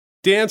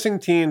dancing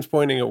teens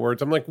pointing at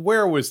words. I'm like,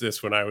 where was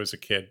this when I was a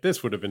kid?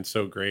 This would have been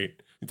so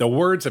great. The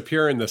words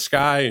appear in the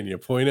sky and you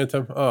point at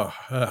them. Oh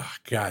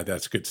God,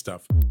 that's good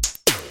stuff.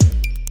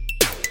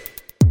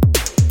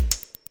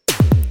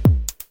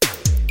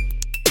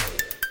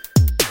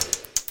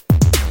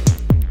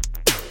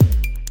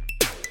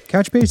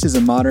 Couchbase is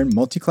a modern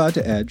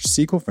multi-cloud-to-edge,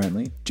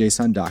 SQL-friendly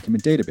JSON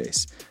document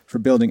database for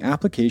building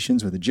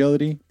applications with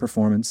agility,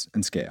 performance,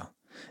 and scale.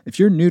 If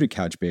you're new to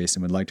Couchbase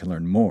and would like to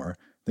learn more,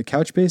 the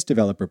Couchbase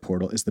Developer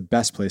Portal is the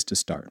best place to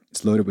start.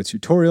 It's loaded with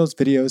tutorials,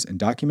 videos, and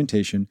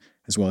documentation,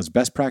 as well as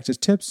best practice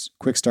tips,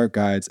 quick start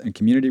guides, and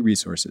community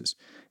resources,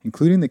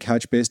 including the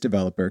Couchbase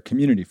Developer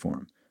Community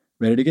Forum.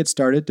 Ready to get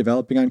started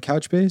developing on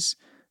Couchbase?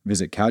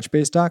 Visit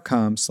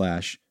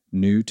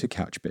couchbase.com/new to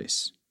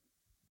Couchbase.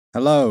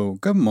 Hello,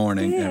 good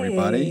morning,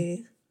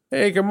 everybody.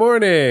 Hey, good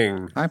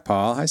morning. Hi,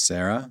 Paul. Hi,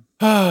 Sarah.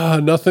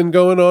 Nothing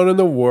going on in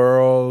the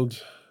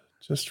world.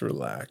 Just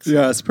relax.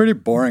 Yeah, it's pretty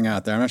boring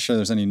out there. I'm not sure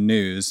there's any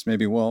news.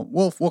 Maybe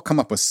we'll come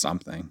up with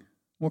something.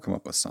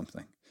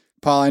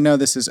 Paul, I know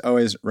this is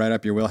always right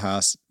up your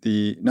wheelhouse.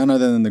 None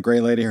other than the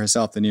great lady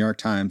herself, the New York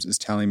Times, is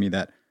telling me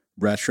that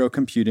retro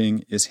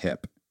computing is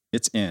hip.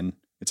 It's in.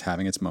 It's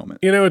having its moment.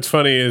 You know what's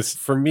funny is,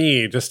 for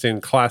me, just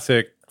in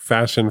classic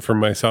fashion for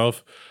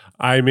myself,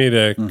 I made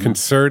a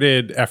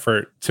concerted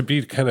effort to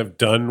be kind of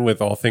done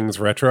with all things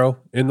retro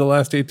in the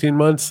last 18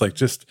 months. Like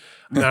just,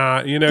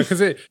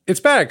 because it's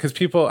bad because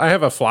I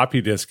have a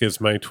floppy disk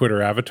as my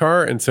Twitter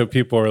avatar. And so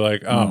people are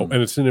like, and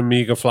it's an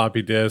Amiga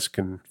floppy disk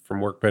and from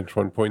Workbench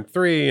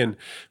 1.3. And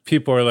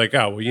people are like,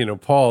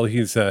 Paul,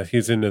 he's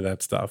into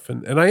that stuff.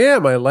 And I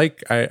am. I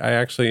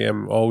actually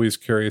am always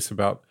curious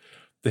about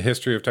the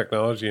history of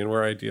technology and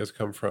where ideas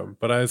come from.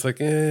 But I was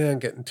like, I'm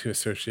getting too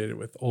associated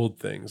with old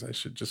things. I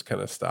should just kind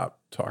of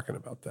stop talking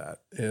about that.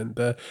 And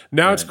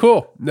now It's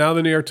cool. Now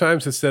the New York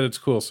Times has said it's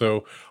cool.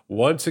 So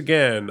once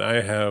again,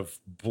 I have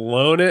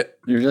blown it.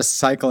 You're just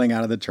cycling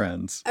out of the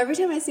trends. Every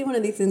time I see one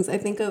of these things, I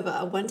think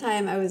of one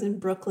time I was in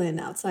Brooklyn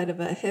outside of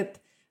a hip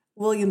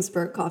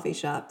Williamsburg coffee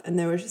shop. And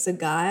there was just a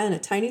guy on a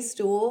tiny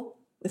stool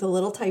with a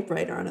little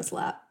typewriter on his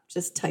lap,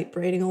 just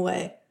typewriting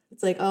away.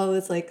 It's like,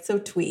 it's like so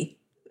twee.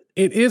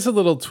 It is a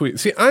little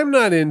tweet. See, I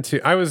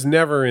was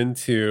never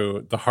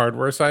into the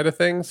hardware side of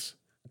things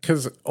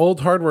because old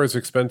hardware is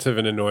expensive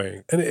and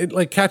annoying and it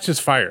like catches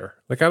fire.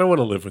 Like I don't want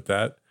to live with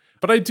that,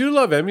 but I do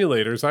love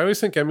emulators. I always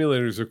think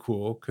emulators are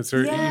cool because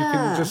you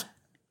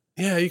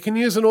can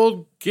use an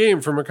old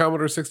game from a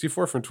Commodore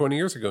 64 from 20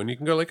 years ago and you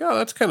can go like, oh,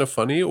 that's kind of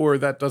funny, or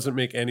that doesn't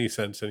make any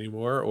sense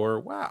anymore, or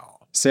wow.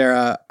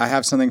 Sarah, I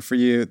have something for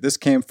you. This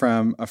came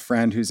from a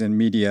friend who's in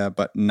media,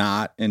 but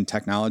not in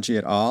technology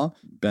at all.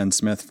 Ben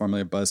Smith, formerly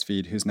of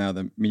BuzzFeed, who's now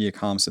the media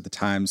columnist at the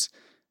Times.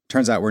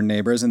 Turns out we're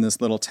neighbors in this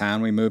little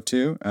town we moved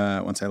to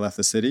once I left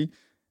the city.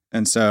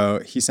 And so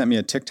he sent me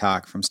a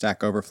TikTok from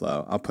Stack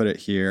Overflow. I'll put it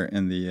here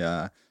in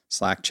the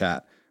Slack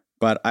chat.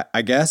 But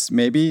I guess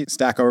maybe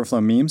Stack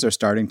Overflow memes are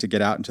starting to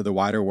get out into the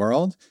wider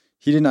world.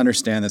 He didn't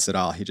understand this at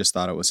all. He just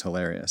thought it was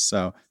hilarious.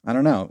 So I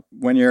don't know.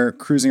 When you're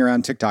cruising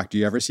around TikTok, do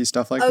you ever see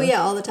stuff like that? Oh,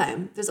 yeah, all the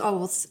time. There's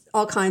all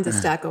kinds of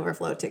Stack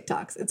Overflow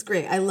TikToks. It's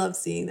great. I love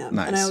seeing them.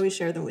 Nice. And I always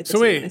share them with you.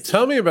 So wait,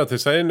 tell me about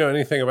this. I didn't know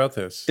anything about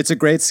this. It's a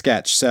great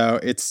sketch. So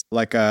it's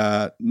like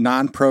a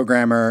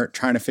non-programmer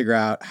trying to figure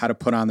out how to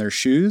put on their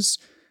shoes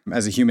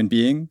as a human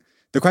being.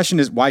 The question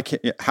is,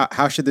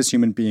 how should this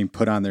human being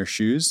put on their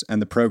shoes?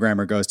 And the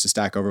programmer goes to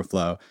Stack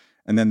Overflow.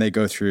 And then they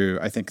go through,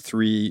 I think,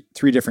 three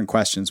different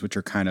questions, which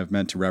are kind of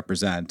meant to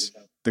represent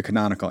the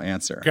canonical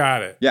answer.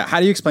 Got it. Yeah. How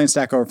do you explain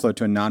Stack Overflow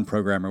to a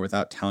non-programmer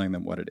without telling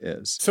them what it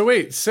is? So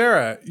wait,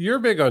 Sarah, you're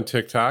big on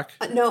TikTok.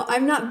 No,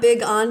 I'm not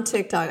big on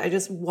TikTok. I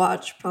just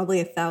watch probably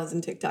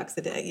 1,000 TikToks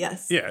a day.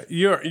 Yes. Yeah,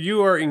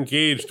 you are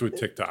engaged with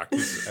TikTok,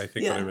 is I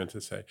think what I meant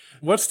to say.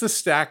 What's the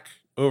Stack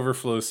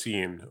Overflow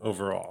scene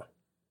overall?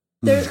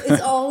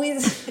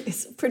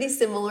 It's pretty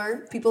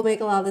similar. People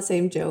make a lot of the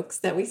same jokes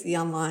that we see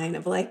online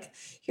of like,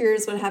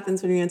 here's what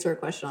happens when you answer a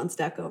question on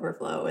Stack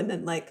Overflow, and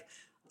then like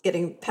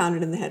getting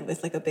pounded in the head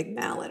with like a big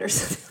mallet or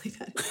something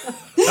like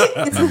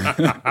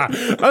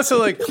that. Also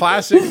like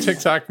classic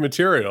TikTok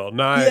material.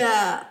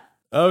 Yeah.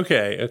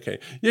 Okay.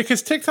 Yeah,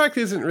 because TikTok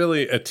isn't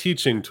really a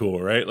teaching tool,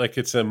 right? Like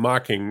it's a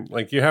mocking,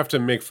 like you have to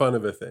make fun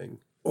of a thing.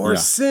 Or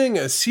sing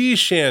a sea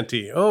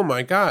shanty. Oh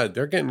my God,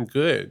 they're getting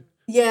good.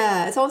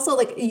 Yeah, it's also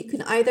like you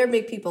can either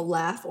make people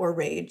laugh or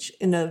rage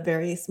in a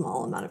very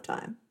small amount of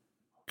time.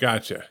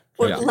 Gotcha.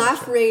 Or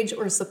laugh, rage,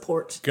 or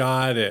support.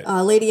 Got it.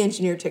 Lady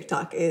Engineer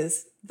TikTok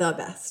is the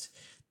best.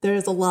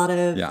 There's a lot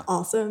of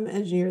awesome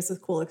engineers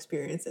with cool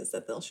experiences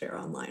that they'll share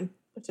online,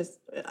 which is,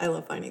 I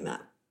love finding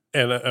that.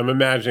 And I'm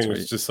imagining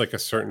there's just like a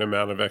certain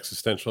amount of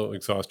existential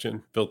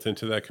exhaustion built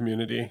into that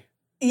community.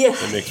 Yeah.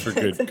 That makes for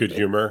good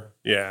humor.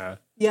 Yeah.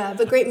 Yeah,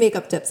 but great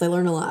makeup tips. I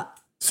learn a lot.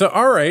 So,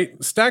 all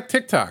right, Stack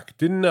TikTok.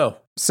 Didn't know.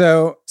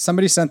 So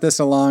somebody sent this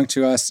along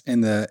to us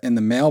in the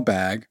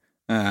mailbag.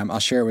 I'll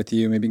share it with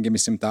you. Maybe you can give me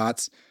some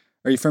thoughts.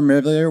 Are you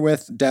familiar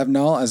with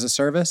DevNull as a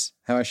service?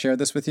 Have I shared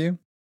this with you?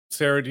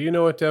 Sarah, do you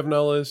know what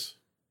DevNull is?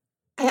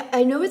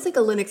 I know it's like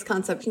a Linux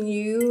concept. Can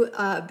you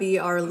be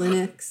our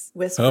Linux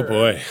whisperer? Oh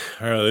boy.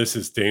 Oh, this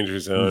is danger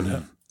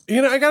zone.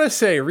 I got to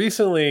say,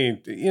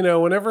 recently,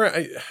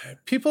 whenever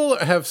people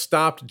have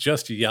stopped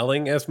just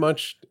yelling as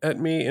much at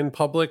me in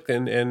public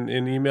and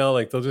in email,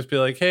 like they'll just be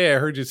like, hey, I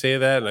heard you say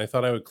that and I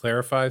thought I would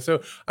clarify.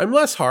 So I'm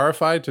less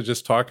horrified to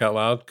just talk out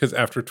loud because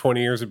after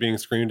 20 years of being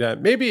screamed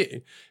at,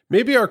 maybe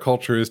our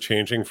culture is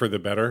changing for the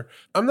better.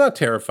 I'm not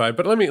terrified,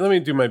 but let me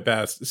do my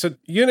best. So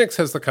Unix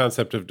has the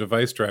concept of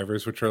device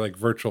drivers, which are like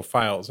virtual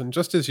files. And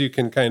just as you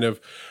can kind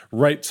of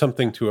write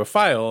something to a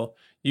file,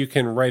 you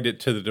can write it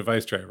to the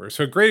device driver.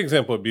 So a great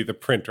example would be the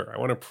printer. I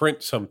want to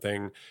print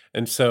something,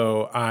 and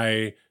so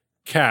I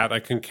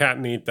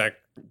concatenate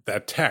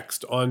that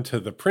text onto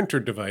the printer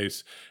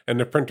device, and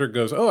the printer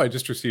goes, oh, I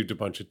just received a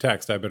bunch of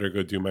text. I better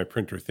go do my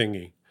printer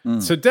thingy.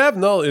 So dev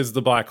null is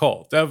the black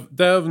hole.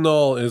 Dev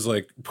null is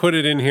like, put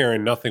it in here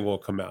and nothing will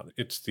come out.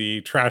 It's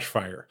the trash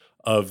fire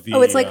of the...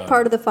 Oh, it's like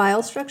part of the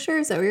file structure?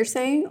 Is that what you're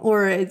saying?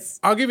 Or it's...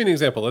 I'll give you an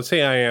example. Let's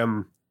say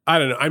I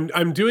don't know,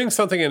 I'm doing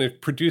something and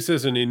it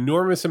produces an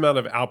enormous amount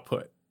of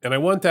output, and I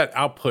want that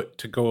output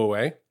to go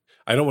away.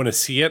 I don't want to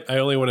see it. I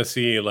only want to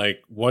see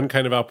like one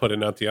kind of output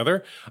and not the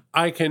other.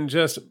 I can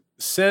just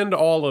send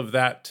all of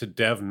that to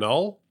dev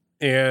null,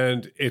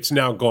 and it's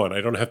now gone.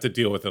 I don't have to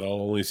deal with it. I'll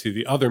only see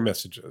the other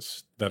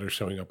messages that are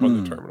showing up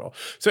on the terminal.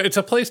 So it's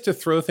a place to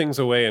throw things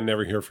away and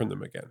never hear from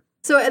them again.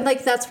 So and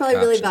like that's probably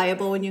really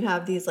valuable when you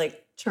have these like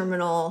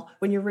terminal,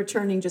 when you're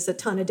returning just a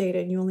ton of data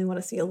and you only want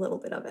to see a little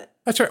bit of it.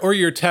 That's right. Or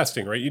you're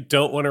testing, right? You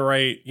don't want to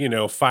write,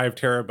 5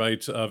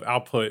 terabytes of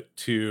output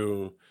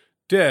to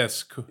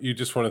disk. You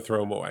just want to throw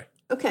them away.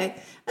 Okay.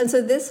 And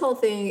so this whole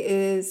thing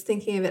is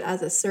thinking of it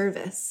as a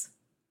service.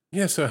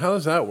 Yeah. So how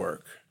does that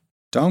work?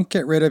 Don't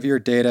get rid of your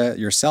data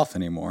yourself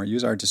anymore.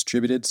 Use our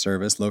distributed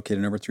service located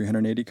in over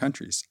 380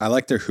 countries. I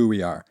like their who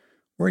we are.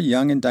 We're a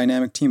young and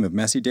dynamic team of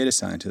messy data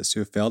scientists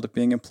who have failed at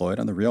being employed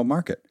on the real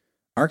market.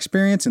 Our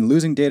experience in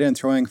losing data and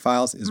throwing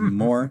files is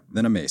more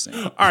than amazing.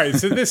 All right,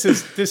 so this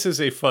is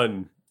a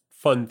fun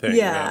thing,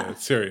 not a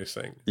serious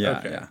thing. Yeah,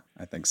 okay. Yeah,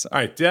 I think so. All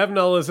right,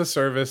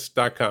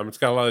 devnullisaservice.com. It's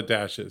got a lot of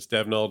dashes.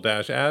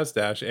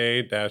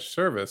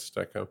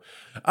 devnull-as-a-service.com.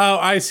 Oh,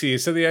 I see.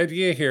 So the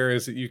idea here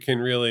is that you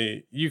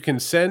can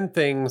send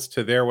things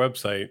to their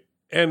website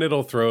and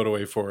it'll throw it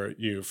away for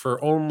you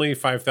for only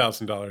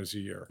 $5,000 a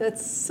year.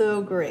 That's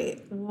so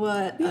great.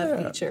 What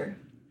a feature.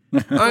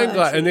 I'm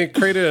glad. And they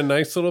created a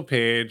nice little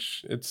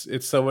page.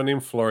 It's someone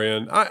named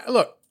Florian.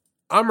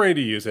 I'm ready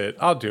to use it.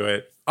 I'll do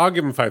it. I'll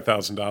give him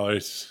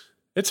 $5,000.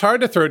 It's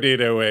hard to throw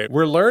data away.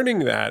 We're learning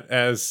that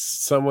as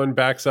someone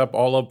backs up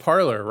all of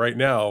Parler right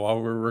now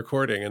while we're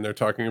recording, and they're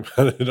talking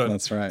about it.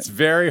 That's right. It's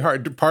very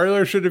hard.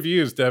 Parler should have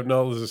used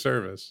DevNull as a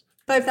service.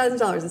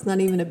 $5,000. It's not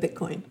even a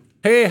Bitcoin.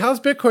 Hey, how's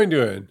Bitcoin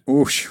doing?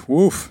 Woof.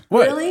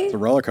 What? Really? It's a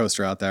roller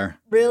coaster out there.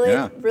 Really?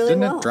 Yeah. Really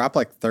Didn't well. it drop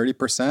like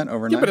 30%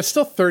 overnight? Yeah, but it's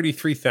still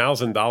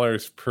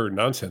 $33,000 per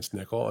nonsense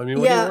nickel. I mean,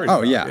 what are you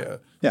worried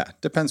about? Yeah.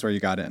 Depends where you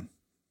got in.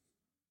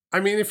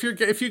 I mean, if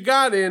you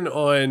got in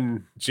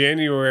on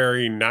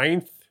January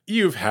 9th,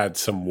 you've had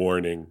some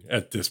warning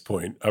at this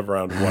point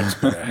around what's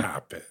going to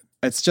happen.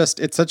 It's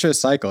such a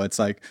cycle. It's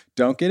like,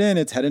 don't get in.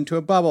 It's head into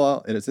a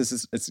bubble.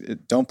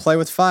 Don't play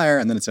with fire.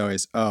 And then it's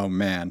always, oh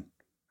man,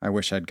 I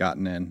wish I'd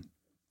gotten in.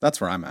 That's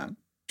where I'm at.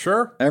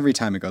 Sure. Every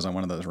time it goes on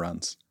one of those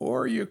runs.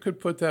 Or you could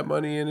put that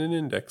money in an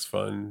index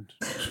fund.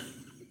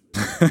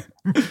 I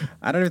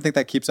don't even think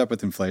that keeps up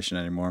with inflation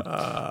anymore.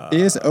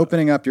 Is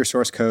opening up your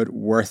source code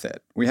worth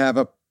it? We have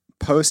a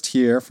post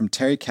here from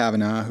Terry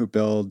Kavanagh, who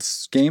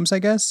builds games, I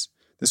guess.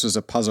 This was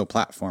a puzzle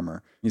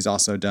platformer. He's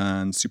also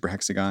done Super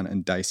Hexagon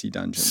and Dicey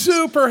Dungeons.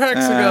 Super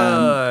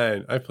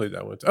Hexagon! I played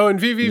that once. Oh, and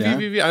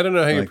VVVVV. I don't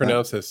know how you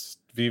pronounce this.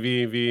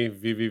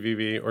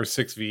 VVVVVV or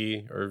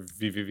 6V or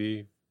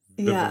VVV.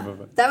 Yeah,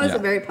 that was a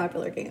very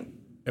popular game.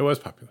 It was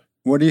popular.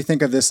 What do you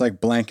think of this like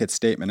blanket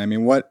statement? I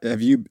mean,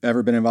 have you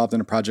ever been involved in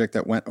a project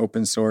that went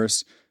open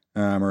source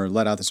or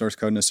let out the source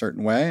code in a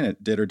certain way and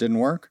it did or didn't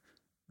work?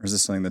 Or is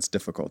this something that's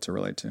difficult to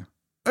relate to?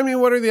 I mean,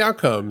 what are the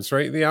outcomes,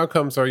 right? The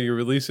outcomes are you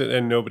release it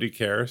and nobody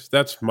cares.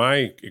 That's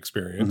my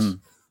experience.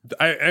 Mm-hmm.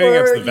 I think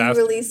that's the vast...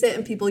 you release it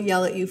and people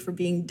yell at you for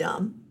being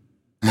dumb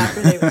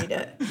after they read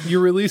it. You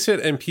release it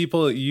and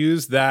people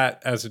use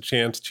that as a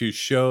chance to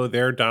show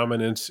their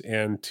dominance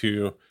and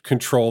to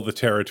control the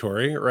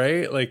territory,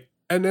 right? Like,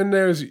 and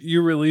then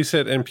you release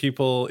it and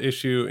people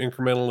issue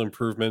incremental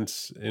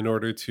improvements in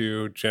order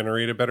to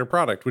generate a better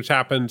product, which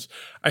happens,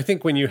 I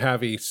think, when you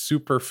have a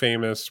super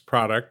famous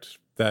product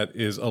that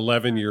is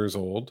 11 years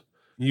old,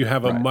 you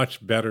have a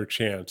much better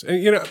chance.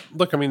 And,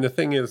 look, I mean, the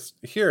thing is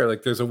here,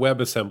 like there's a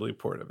WebAssembly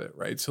port of it,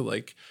 right? So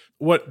like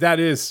what that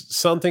is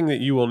something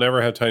that you will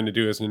never have time to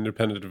do as an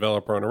independent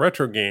developer on a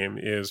retro game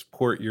is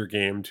port your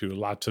game to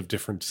lots of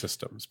different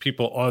systems.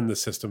 People on the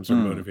systems are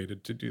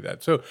motivated to do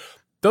that. So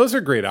those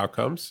are great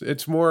outcomes.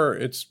 It's more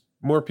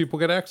people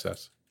get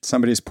access.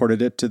 Somebody's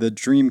ported it to the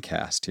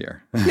Dreamcast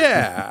here.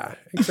 Yeah,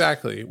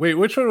 exactly. Wait,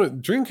 which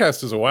one?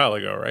 Dreamcast is a while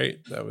ago, right?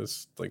 That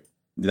was like...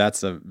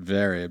 That's a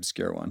very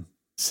obscure one.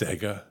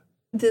 Sega.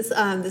 This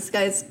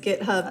guy's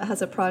GitHub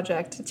has a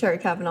project. Terry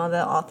Kavanaugh,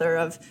 the author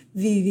of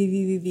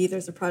VVVVV,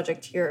 there's a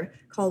project here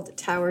called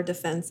Tower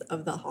Defense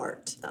of the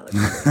Heart. That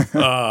looks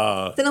great.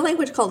 It's in a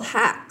language called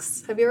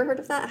Hax. Have you ever heard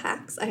of that?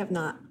 Hax? I have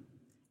not.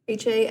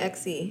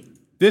 HAXE.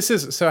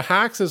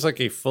 Hax is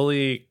like a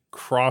fully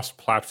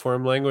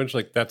cross-platform language.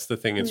 Like that's the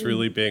thing. It's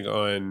really big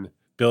on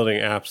building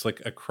apps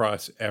like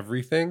across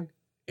everything.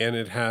 And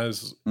it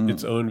has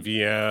its own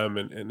VM,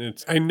 and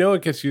it's. I know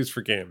it gets used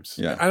for games.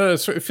 Yeah. I don't know.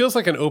 So it feels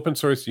like an open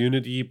source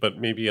Unity, but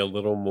maybe a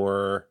little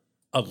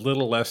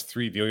less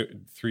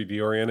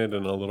 3D oriented,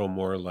 and a little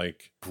more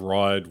like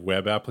broad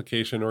web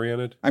application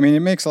oriented. I mean,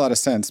 it makes a lot of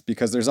sense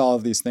because there's all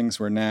of these things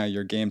where now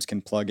your games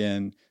can plug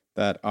in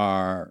that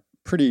are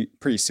pretty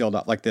sealed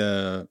up. Like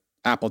the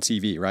Apple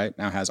TV, right,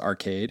 now has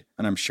Arcade,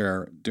 and I'm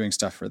sure doing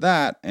stuff for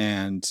that,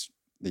 and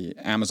the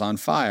Amazon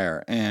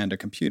Fire, and a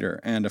computer,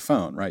 and a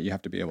phone, right? You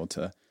have to be able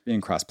to. Being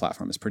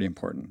cross-platform is pretty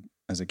important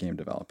as a game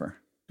developer.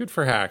 Good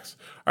for Hacks.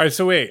 All right,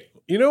 so wait.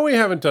 You know what we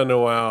haven't done in a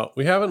while?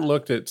 We haven't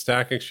looked at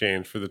Stack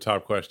Exchange for the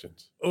top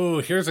questions. Oh,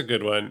 here's a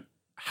good one.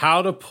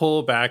 How to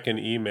pull back an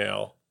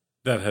email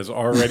that has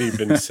already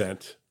been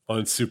sent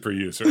on super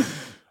user.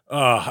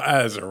 Oh,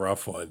 that is a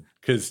rough one.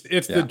 Because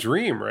it's the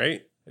dream,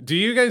 right? Do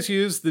you guys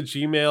use the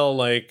Gmail,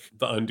 like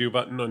the undo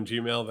button on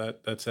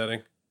Gmail, that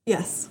setting?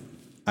 Yes.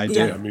 I do.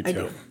 Yeah, me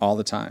too. All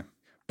the time.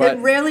 But I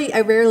rarely need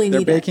it.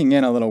 They're baking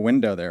in a little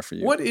window there for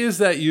you. What is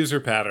that user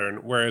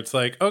pattern where it's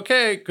like,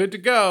 okay, good to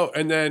go,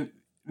 and then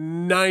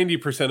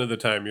 90% of the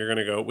time you're going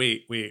to go,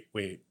 wait.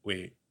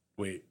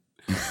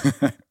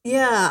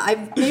 Yeah,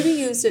 I've maybe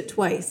used it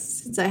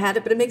twice since I had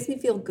it, but it makes me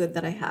feel good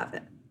that I have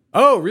it.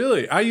 Oh,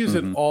 really? I use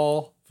it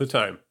all the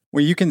time.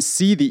 Well, you can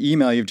see the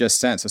email you've just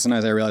sent. So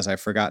sometimes I realize I've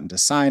forgotten to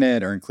sign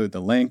it or include the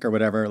link or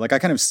whatever. Like I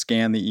kind of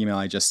scan the email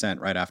I just sent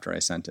right after I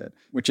sent it,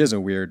 which is a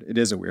weird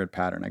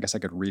pattern. I guess I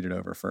could read it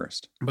over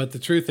first. But the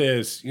truth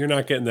is, you're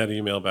not getting that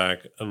email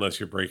back unless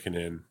you're breaking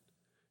in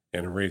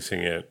and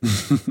erasing it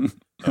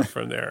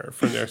from there.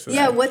 So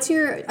yeah, what's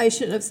your I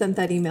shouldn't have sent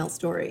that email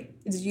story?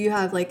 Do you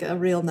have like a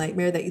real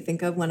nightmare that you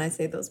think of when I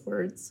say those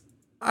words?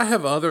 I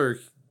have other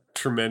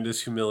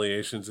tremendous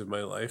humiliations in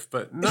my life,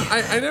 but no,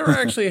 I never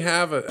actually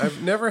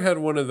I've never had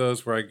one of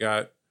those where I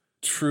got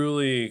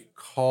truly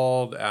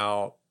called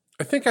out.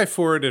 I think I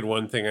forwarded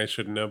one thing I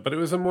shouldn't have, but it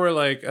was a more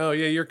like, oh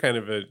yeah, you're kind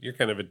of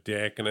a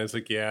dick. And I was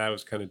like, yeah, I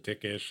was kind of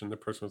dickish. And the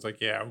person was like,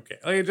 yeah, okay.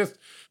 Like just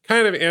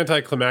kind of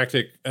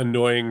anticlimactic,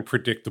 annoying,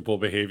 predictable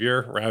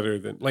behavior rather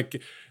than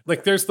like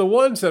there's the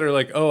ones that are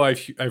like, oh,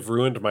 I've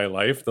ruined my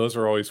life. Those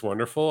are always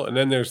wonderful. And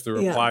then there's the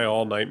reply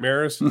all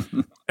nightmares.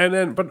 And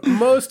then, but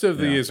most of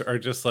these are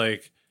just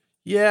like,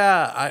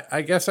 yeah,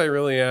 I guess I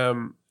really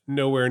am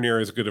nowhere near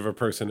as good of a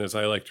person as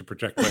I like to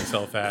project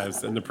myself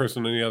as. And the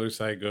person on the other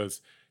side goes,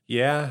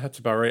 yeah, that's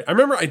about right. I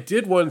remember I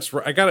did once,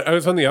 I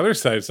was on the other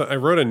side. So I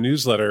wrote a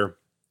newsletter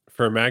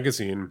for a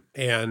magazine,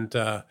 and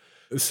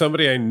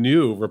somebody I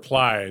knew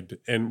replied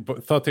and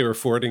thought they were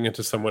forwarding it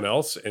to someone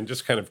else and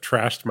just kind of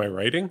trashed my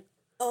writing.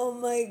 Oh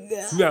my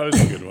God. That was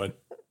a good one.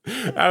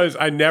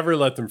 I never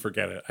let them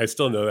forget it. I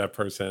still know that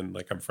person,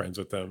 like I'm friends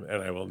with them,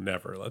 and I will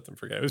never let them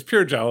forget it. It was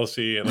pure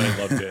jealousy, and I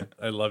loved it.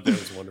 It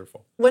was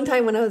wonderful. One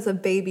time when I was a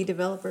baby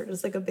developer,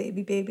 just like a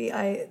baby,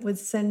 I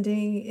was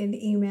sending an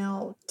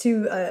email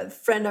to a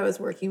friend I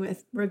was working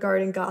with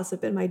regarding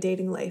gossip in my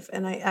dating life,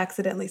 and I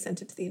accidentally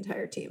sent it to the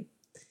entire team.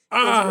 It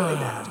was really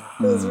bad.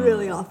 It was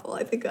really awful.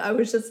 I think I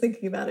was just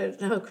thinking about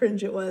it and how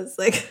cringe it was.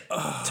 Like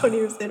 20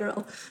 years later,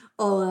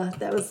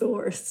 that was the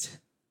worst.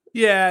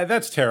 Yeah,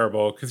 that's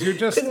terrible because you're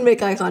just couldn't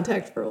make eye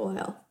contact for a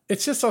while.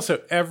 It's just also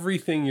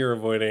everything you're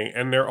avoiding,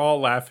 and they're all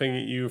laughing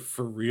at you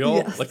for real.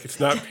 Yes. Like it's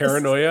not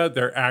paranoia;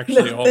 they're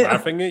actually all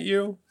laughing at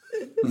you.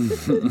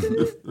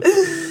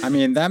 I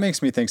mean, that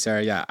makes me think,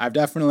 Sarah. Yeah, I've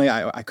definitely.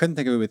 I couldn't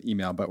think of it with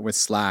email, but with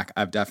Slack,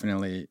 I've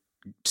definitely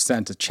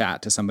sent a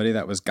chat to somebody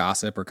that was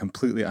gossip or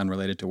completely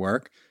unrelated to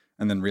work,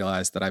 and then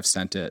realized that I've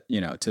sent it,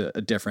 to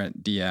a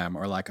different DM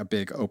or like a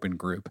big open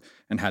group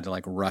and had to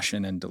like rush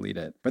in and delete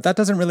it. But that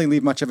doesn't really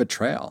leave much of a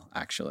trail,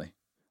 actually.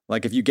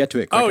 Like if you get to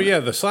it quick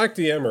enough. The Slack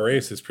DM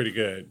erase is pretty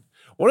good.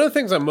 One of the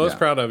things I'm most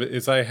proud of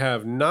is I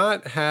have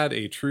not had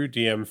a true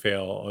DM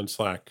fail on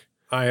Slack.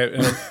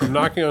 I'm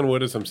knocking on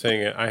wood as I'm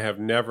saying it. I've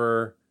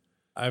never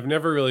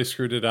really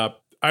screwed it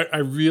up. I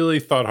really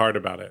thought hard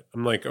about it.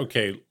 I'm like,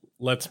 okay,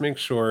 let's make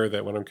sure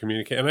that when I'm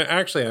communicating, and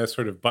I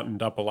sort of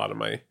buttoned up a lot of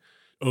my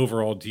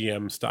overall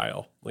DM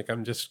style. Like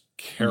I'm just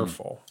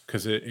careful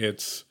because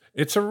it's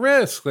a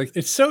risk. Like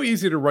it's so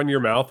easy to run your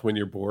mouth when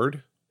you're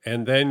bored.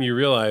 And then you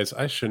realize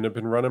I shouldn't have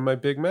been running my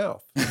big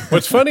mouth.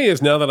 What's funny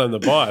is now that I'm the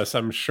boss,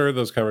 I'm sure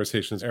those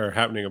conversations are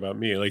happening about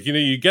me. Like,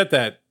 you get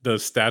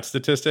those stat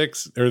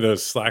statistics or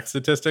those Slack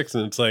statistics,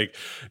 and it's like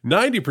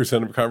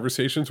 90% of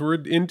conversations were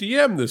in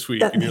DM this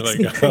week. That and you're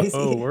like,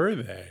 oh, were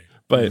they?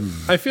 But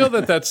I feel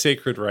that that's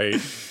sacred right.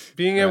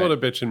 Being able to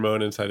bitch and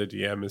moan inside a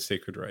DM is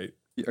sacred right.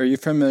 Are you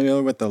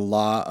familiar with the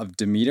law of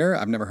Demeter?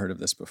 I've never heard of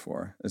this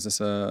before. Is this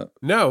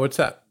No, what's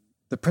that?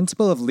 The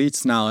principle of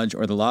least knowledge,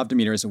 or the law of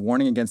Demeter, is a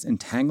warning against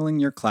entangling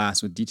your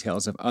class with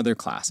details of other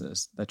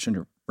classes that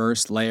should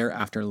first layer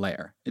after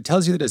layer. It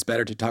tells you that it's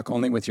better to talk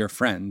only with your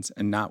friends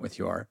and not with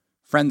your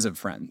friends of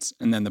friends.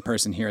 And then the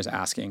person here is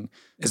asking,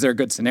 is there a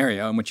good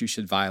scenario in which you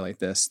should violate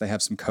this? They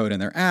have some code in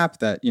their app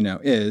that,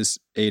 is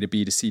A to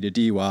B to C to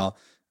D, while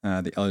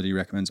the LOD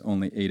recommends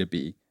only A to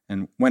B.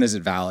 And when is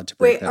it valid to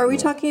break that Wait, are we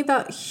rule? talking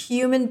about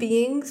human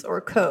beings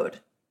or code?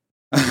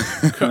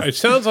 It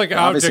sounds like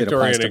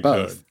object-oriented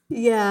code.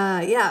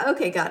 Yeah.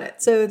 Okay, got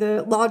it. So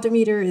the law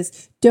demeter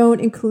is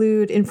don't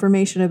include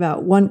information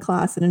about one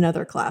class in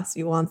another class.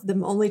 You want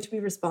them only to be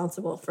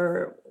responsible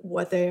for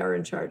what they are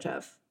in charge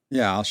of.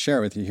 Yeah, I'll share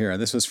it with you here.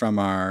 This was from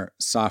our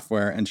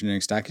Software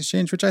Engineering Stack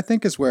Exchange, which I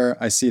think is where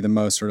I see the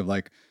most sort of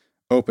like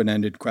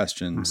open-ended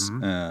questions,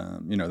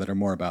 that are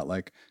more about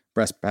like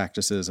best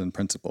practices and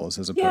principles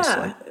as opposed to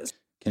like,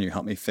 can you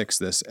help me fix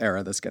this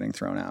error that's getting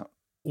thrown out?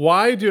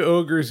 Why do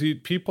ogres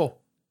eat people?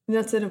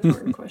 That's an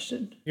important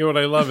question. What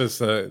I love is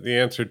the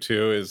answer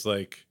to is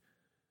like,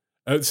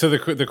 so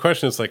the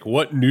question is like,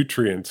 what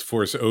nutrients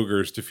force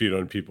ogres to feed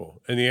on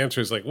people? And the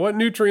answer is like, what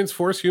nutrients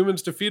force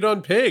humans to feed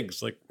on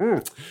pigs? Like,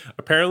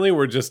 apparently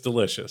we're just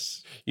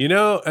delicious.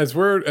 As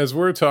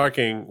we're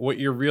talking, what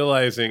you're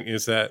realizing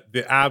is that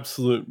the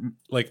absolute,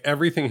 like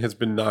everything has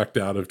been knocked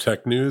out of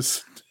tech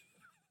news.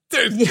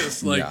 There's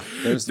just like,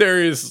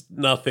 there is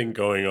nothing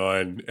going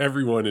on.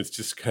 Everyone is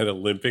just kind of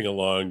limping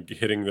along,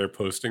 hitting their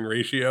posting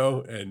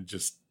ratio and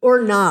just.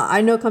 Or not.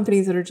 I know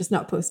companies that are just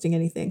not posting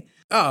anything.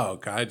 Oh,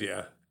 God,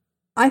 yeah.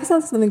 I saw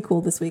something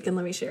cool this week and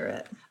let me share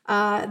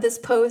it. This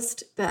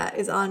post that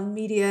is on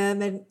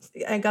Medium and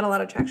I got a lot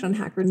of traction on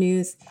Hacker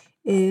News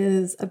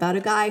is about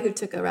a guy who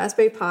took a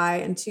Raspberry Pi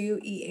and 2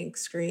 e-ink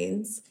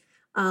screens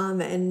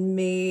and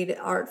made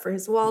art for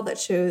his wall that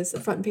shows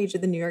the front page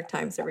of the New York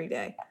Times every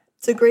day.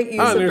 It's a great use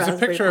of there's Raspberry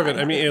a picture Pi. of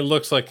it. I mean, it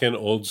looks like an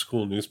old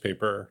school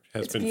newspaper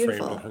has been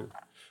beautiful. framed.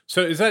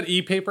 So is that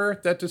e-paper,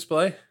 that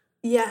display?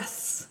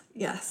 Yes.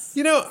 I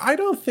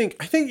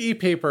think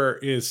e-paper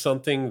is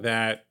something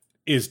that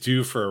is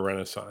due for a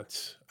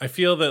renaissance. I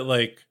feel that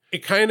like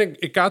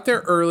it got there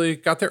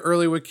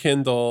early with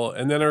Kindle,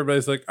 and then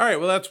everybody's like, all right,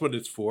 well, that's what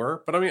it's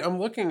for. But I mean, I'm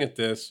looking at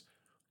this.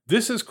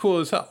 This is cool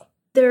as hell.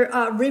 They're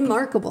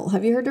Remarkable.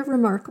 Have you heard of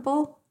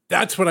Remarkable?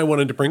 That's what I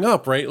wanted to bring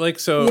up, right? Like,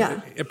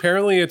 so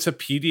apparently it's a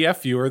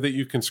PDF viewer that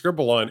you can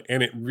scribble on,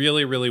 and it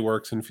really, really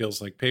works and feels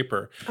like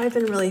paper. I've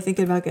been really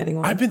thinking about getting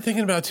one. I've been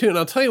thinking about it too, and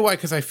I'll tell you why,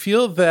 because I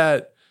feel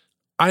that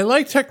I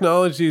like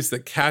technologies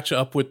that catch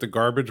up with the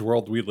garbage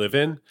world we live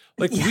in.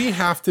 Like, we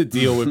have to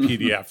deal with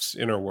PDFs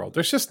in our world.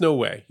 There's just no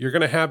way. You're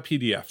going to have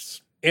PDFs.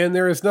 And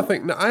there is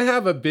nothing. Now, I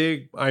have a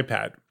big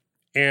iPad,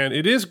 and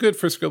it is good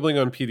for scribbling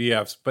on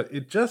PDFs, but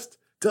it just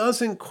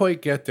doesn't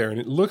quite get there. And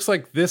it looks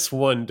like this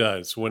one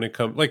does when it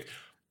comes. Like,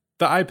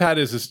 the iPad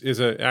is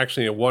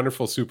actually a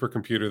wonderful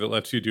supercomputer that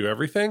lets you do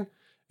everything.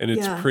 And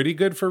it's pretty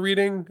good for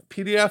reading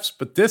PDFs,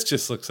 but this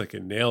just looks like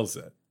it nails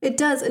it. It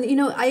does. And,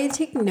 I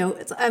take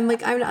notes.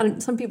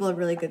 Some people have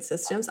really good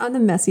systems. I'm the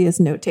messiest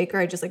note taker.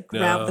 I just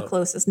grab the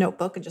closest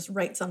notebook and just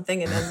write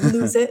something and then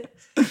lose it.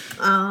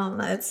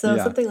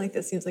 Something like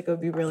this seems like it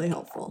would be really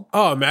helpful.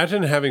 Oh,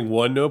 imagine having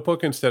one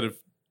notebook instead of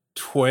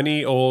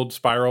 20 old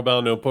spiral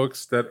bound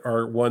notebooks that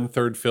are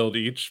 1/3 filled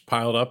each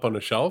piled up on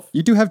a shelf.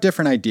 You do have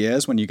different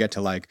ideas when you get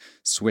to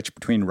switch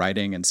between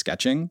writing and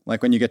sketching.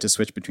 Like when you get to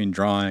switch between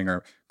drawing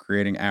or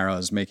creating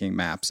arrows, making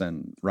maps,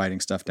 and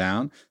writing stuff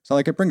down. So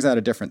it brings out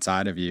a different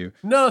side of you.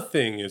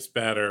 Nothing is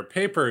better.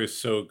 Paper is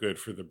so good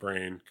for the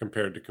brain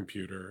compared to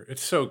computer.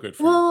 It's so good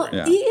for the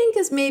brain. E-ink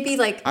is maybe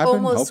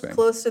almost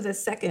close to the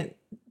second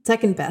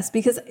best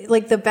because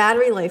the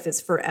battery life is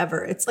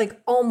forever. It's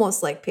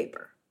almost like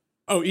paper.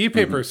 Oh,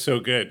 e-paper is so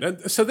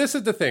good. So this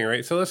is the thing,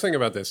 right? So let's think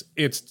about this.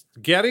 It's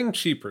getting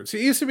cheaper. So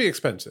it used to be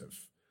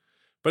expensive.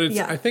 But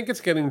I think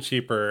it's getting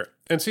cheaper.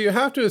 And so you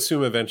have to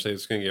assume eventually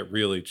it's going to get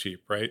really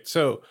cheap, right?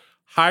 So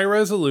high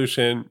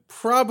resolution,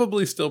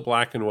 probably still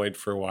black and white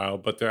for a while,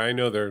 but I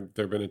know there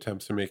have been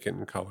attempts to make it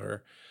in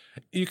color.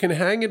 You can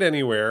hang it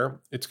anywhere.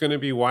 It's going to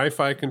be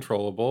Wi-Fi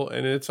controllable,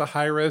 and it's a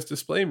high-res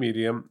display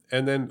medium.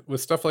 And then with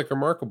stuff like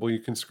Remarkable, you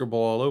can scribble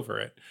all over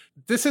it.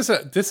 This is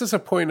a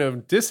point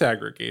of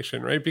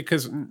disaggregation, right?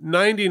 Because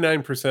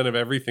 99% of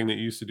everything that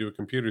you used to do with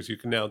computers, you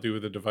can now do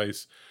with a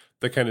device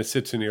that kind of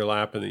sits in your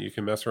lap and that you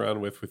can mess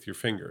around with your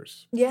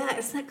fingers. Yeah,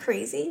 isn't that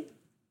crazy?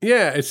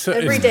 Yeah, it's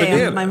every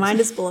day. My mind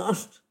is blown.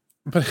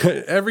 But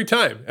every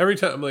time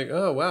I'm like,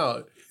 oh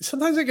wow.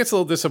 Sometimes it gets a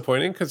little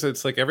disappointing because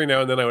it's like every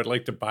now and then I would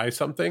like to buy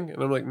something,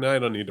 and I'm like, no, I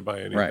don't need to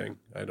buy anything. Right.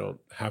 I don't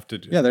have to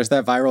do. Yeah, there's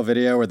that viral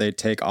video where they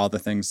take all the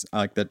things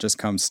that just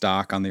come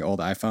stock on the old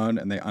iPhone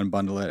and they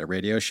unbundle it at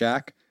Radio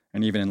Shack,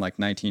 and even in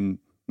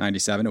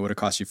 1997, it would have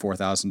cost you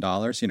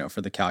 $4,000,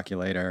 for the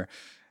calculator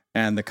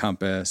and the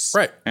compass,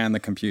 right, and the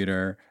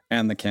computer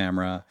and the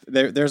camera.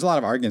 There's a lot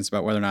of arguments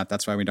about whether or not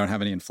that's why we don't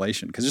have any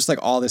inflation, because just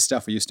all this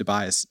stuff we used to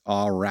buy is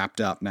all wrapped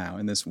up now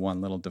in this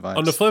one little device.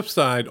 On the flip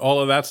side,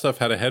 all of that stuff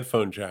had a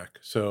headphone jack,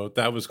 so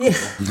that was cool.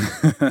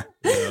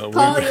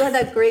 Paul, you had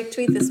that great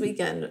tweet this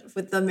weekend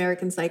with the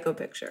American Psycho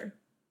picture.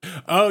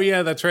 Oh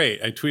yeah, that's right.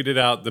 I tweeted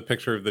out the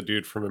picture of the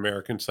dude from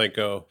American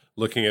Psycho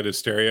looking at his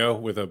stereo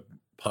with a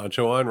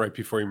poncho on right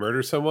before he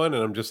murders someone.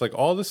 And I'm just like,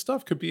 all this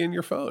stuff could be in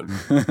your phone.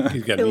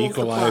 He's got an Kills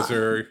the plot.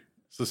 equalizer.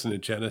 Let's listen to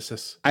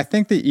Genesis. I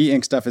think the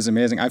e-ink stuff is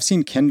amazing. I've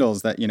seen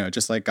Kindles that,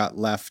 just like got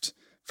left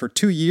for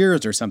 2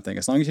 years or something.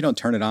 As long as you don't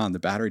turn it on, the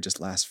battery just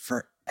lasts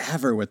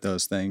forever with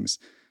those things.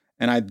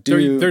 And I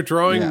do. They're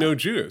drawing no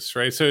juice,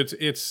 right? So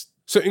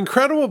so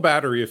incredible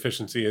battery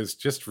efficiency is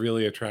just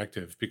really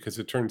attractive because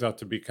it turns out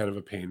to be kind of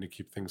a pain to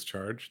keep things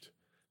charged.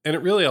 And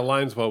it really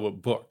aligns well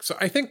with books. So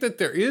I think that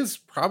there is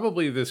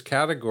probably this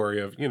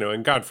category of,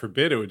 and God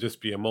forbid it would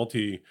just be a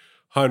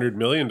multi-$100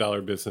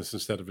 million business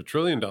instead of $1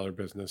 trillion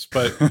business.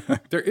 But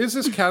there is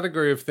this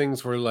category of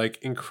things where like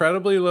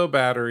incredibly low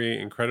battery,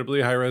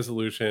 incredibly high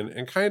resolution,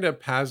 and kind of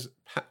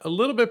a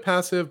little bit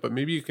passive, but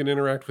maybe you can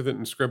interact with it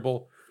and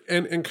scribble,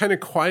 and kind of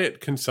quiet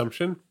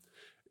consumption.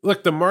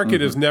 Look, the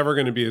market is never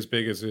going to be as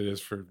big as it is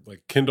for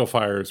like Kindle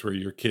Fires where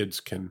your kids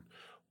can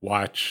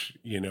watch,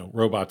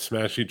 robots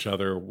smash each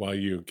other while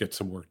you get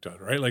some work done,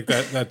 right? Like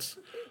that's,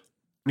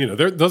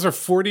 those are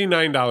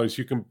 $49.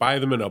 You can buy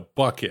them in a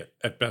bucket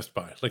at Best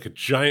Buy, like a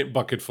giant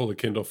bucket full of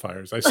Kindle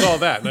Fires. I saw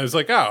that and I was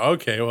like, oh,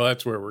 okay, well,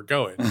 that's where we're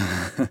going.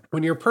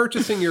 When you're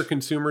purchasing your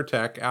consumer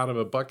tech out of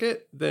a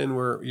bucket, then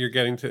you're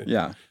getting to,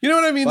 you know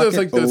what I mean?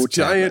 Those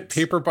giant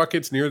paper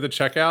buckets near the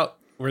checkout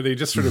where they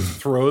just sort of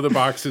throw the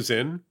boxes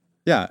in.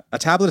 Yeah, a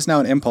tablet is now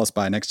an impulse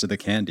buy next to the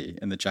candy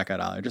in the checkout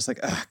aisle. Just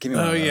like, give me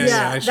one of those.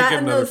 Yeah, I should that get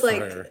and another those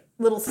Fire. like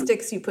little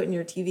sticks you put in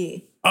your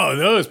TV. Oh,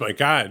 those, my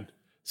God.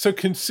 So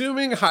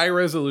consuming high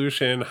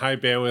resolution, high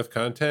bandwidth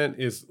content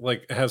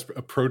has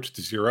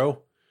approached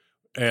zero.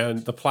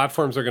 And the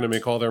platforms are going to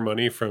make all their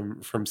money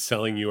from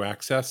selling you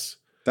access.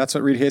 That's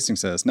what Reed Hastings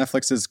says.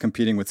 Netflix is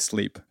competing with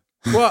sleep.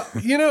 Well,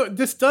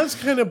 this does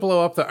kind of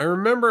blow up. I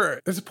remember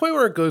there's a point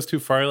where it goes too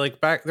far. Like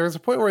there was a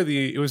point where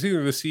it was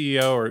either the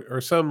CEO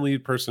or some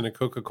lead person at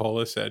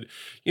Coca-Cola said,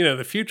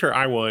 the future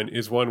I want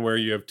is one where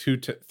you have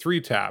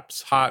 3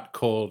 taps, hot,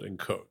 cold, and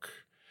Coke.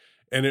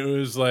 And it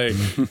was like,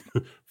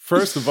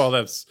 first of all,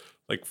 that's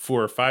like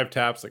 4 or 5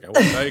 taps. Like I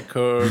want Diet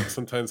Coke.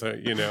 Sometimes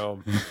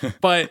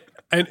but,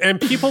 and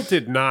people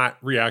did not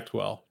react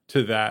well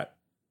to that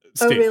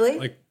statement. Oh, really?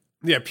 Like,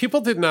 yeah, people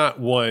did not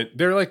want,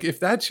 they're like, if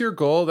that's your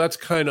goal, that's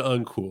kind of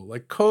uncool.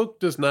 Like Coke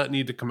does not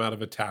need to come out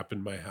of a tap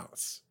in my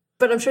house.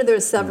 But I'm sure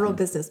there's several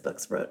business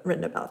books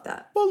written about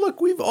that. Well,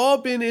 look, we've all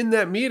been in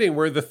that meeting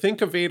where the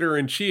Thinkavator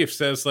in chief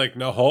says like,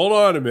 now hold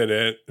on a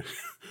minute.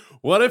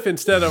 What if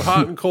instead of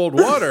hot and cold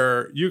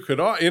water, you could,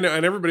 and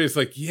everybody's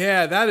like,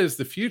 yeah, that is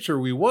the future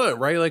we want,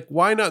 right? Like,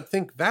 why not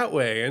think that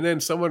way? And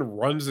then someone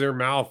runs their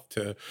mouth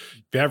to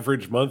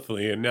Beverage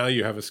Monthly, and now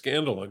you have a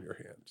scandal on your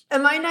hands.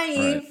 Am I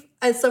naive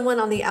as someone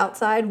on the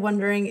outside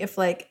wondering if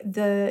like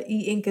the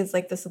e-ink is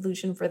like the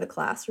solution for the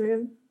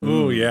classroom?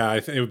 Oh, yeah,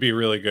 it would be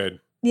really good.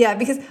 Yeah,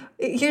 because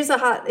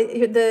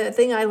the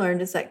thing I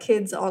learned is that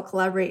kids all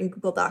collaborate in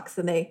Google Docs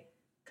and they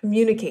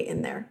communicate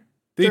in there.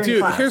 They do.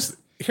 Class.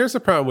 Here's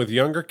the problem with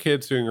younger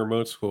kids doing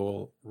remote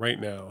school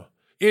right now.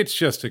 It's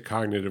just a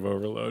cognitive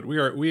overload.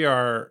 We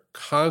are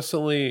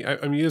constantly,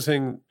 I'm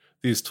using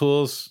these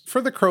tools for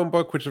the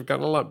Chromebook, which have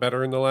gotten a lot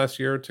better in the last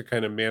year to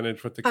kind of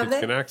manage what the kids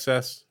can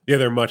access. Yeah,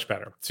 they're much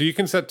better. So you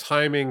can set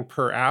timing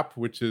per app,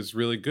 which is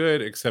really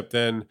good, except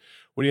then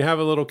when you have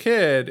a little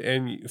kid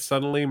and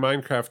suddenly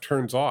Minecraft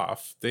turns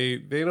off, they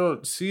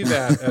don't see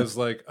that as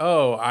like,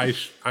 oh,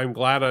 I'm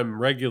glad I'm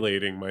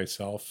regulating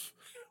myself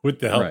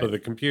with the help of the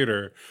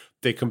computer.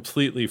 They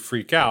completely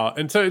freak out.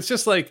 And so it's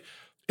just like,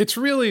 it's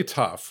really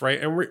tough,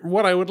 right? And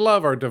what I would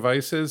love are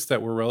devices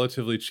that were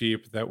relatively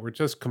cheap, that were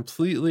just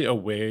completely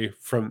away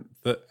from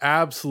the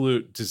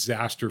absolute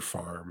disaster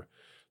farm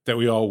that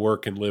we all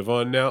work and live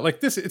on now. Like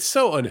this, it's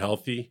so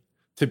unhealthy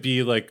to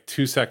be like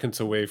 2 seconds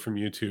away from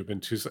YouTube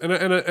and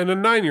a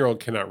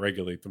 9-year-old cannot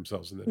regulate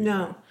themselves in that.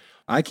 No.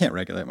 I can't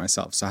regulate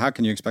myself. So how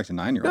can you expect a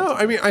 9-year-old? No,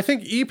 I mean, I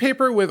think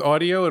e-paper with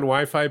audio and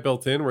Wi-Fi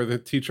built in where the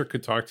teacher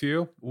could talk to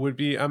you would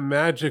be a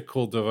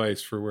magical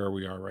device for where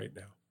we are right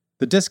now.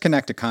 The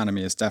disconnect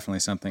economy is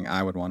definitely something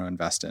I would want to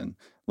invest in.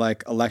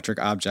 Like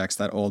Electric Objects,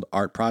 that old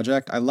art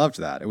project. I loved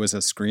that. It was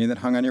a screen that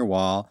hung on your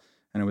wall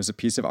and it was a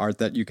piece of art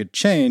that you could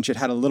change. It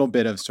had a little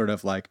bit of sort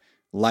of like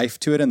life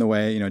to it in the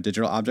way, a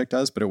digital object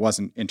does, but it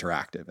wasn't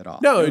interactive at all.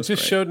 No, it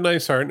just showed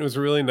nice art and it was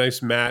a really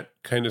nice matte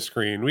kind of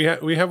screen. We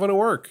have one at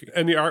work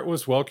and the art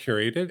was well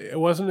curated. It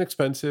wasn't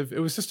expensive. It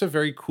was just a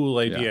very cool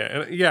idea.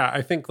 And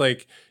I think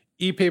like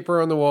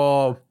e-paper on the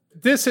wall,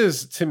 this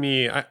is to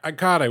me,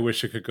 I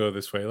wish it could go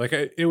this way. Like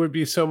it would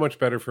be so much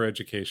better for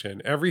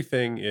education.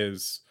 Everything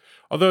is,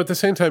 although at the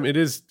same time,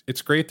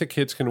 it's great that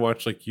kids can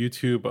watch like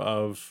YouTube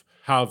of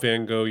how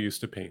Van Gogh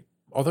used to paint.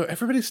 Although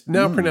everybody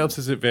now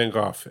pronounces it Van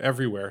Gogh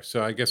everywhere.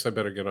 So I guess I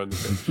better get on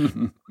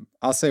the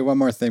I'll say one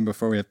more thing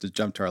before we have to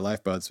jump to our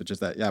lifeboats, which is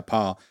that,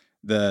 Paul,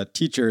 the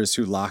teachers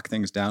who lock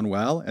things down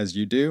well, as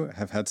you do,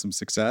 have had some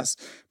success.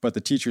 But the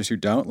teachers who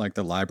don't, like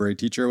the library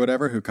teacher or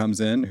whatever, who comes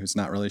in, who's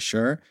not really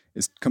sure,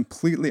 is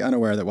completely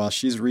unaware that while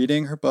she's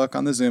reading her book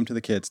on the Zoom to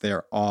the kids, they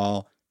are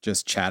all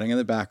just chatting in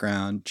the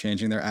background,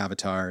 changing their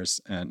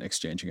avatars, and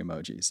exchanging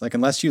emojis. Like,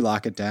 unless you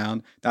lock it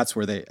down, that's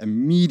where they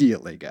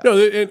immediately go. No,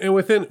 and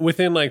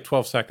within like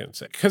 12 seconds.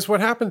 Because what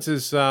happens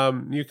is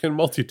you can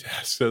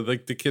multitask. So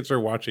like the kids are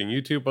watching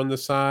YouTube on the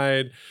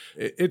side.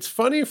 It's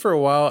funny for a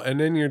while, and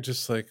then you're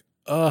just like,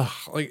 ugh,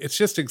 like it's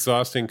just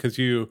exhausting because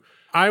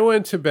I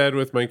went to bed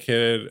with my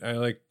kid. I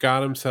like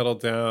got him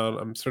settled down.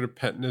 I'm sort of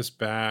petting his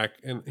back,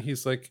 and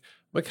he's like,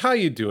 how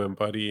you doing,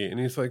 buddy? And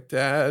he's like,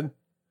 Dad.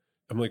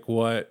 I'm like,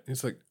 what?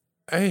 He's like,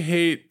 I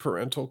hate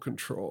parental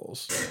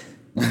controls.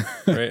 Right.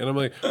 And I'm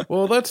like,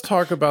 well, let's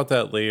talk about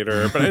that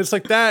later. But it's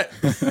like that,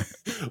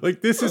 like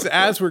this is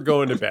as we're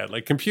going to bed.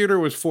 Like computer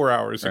was 4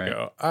 hours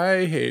ago.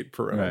 I hate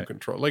parental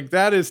control. Like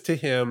that is to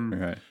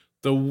him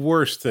the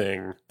worst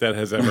thing that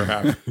has ever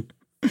happened.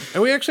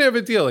 And we actually have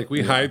a deal. Like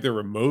we hide the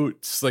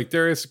remotes. Like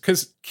there is,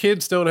 because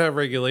kids don't have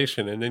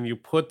regulation. And then you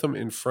put them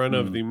in front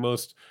of the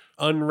most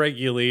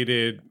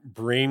unregulated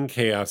brain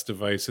chaos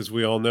devices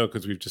we all know,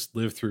 because we've just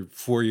lived through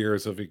 4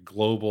 years of a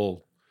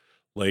global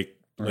like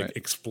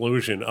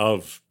explosion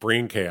of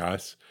brain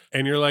chaos.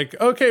 And you're like,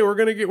 okay, we're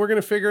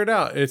gonna figure it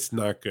out. It's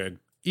not good.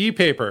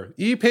 E-paper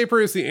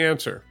is the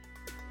answer.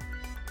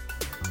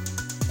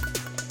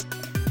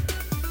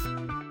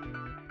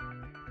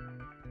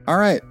 All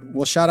right,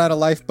 we'll shout out a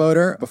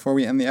lifeboater before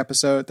we end the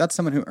episode. That's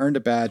someone who earned a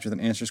badge with an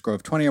answer score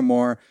of 20 or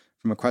more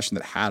from a question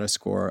that had a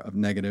score of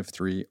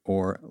 -3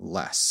 or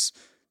less.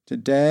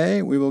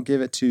 Today, we will give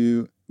it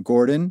to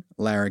Gordon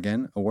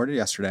Larrigan, awarded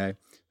yesterday,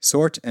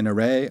 sort an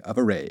array of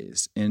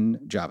arrays in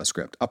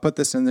JavaScript. I'll put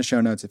this in the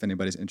show notes if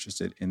anybody's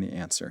interested in the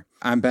answer.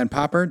 I'm Ben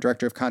Popper,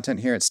 Director of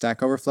Content here at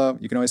Stack Overflow.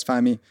 You can always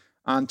find me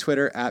on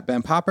Twitter at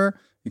Ben Popper.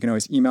 You can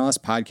always email us,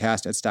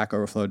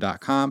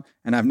 podcast@stackoverflow.com.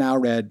 And I've now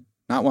read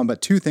not one,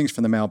 but two things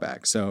from the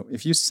mailbag. So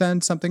if you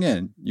send something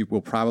in, you will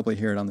probably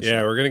hear it on the show.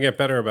 Yeah, we're going to get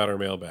better about our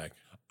mailbag.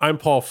 I'm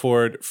Paul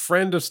Ford,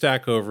 friend of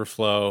Stack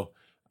Overflow.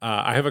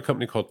 I have a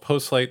company called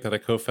Postlight that I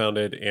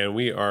co-founded, and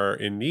we are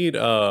in need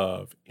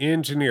of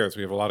engineers.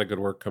 We have a lot of good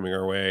work coming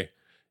our way.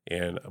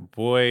 And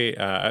boy,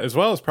 as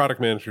well as product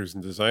managers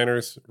and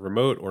designers,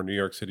 remote or New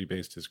York City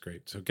based is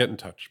great. So get in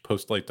touch,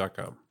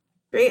 postlight.com.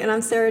 Great. And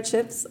I'm Sarah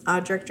Chips,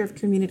 Director of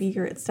Community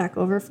here at Stack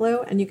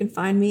Overflow. And you can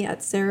find me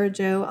at Sarah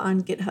Jo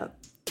on GitHub.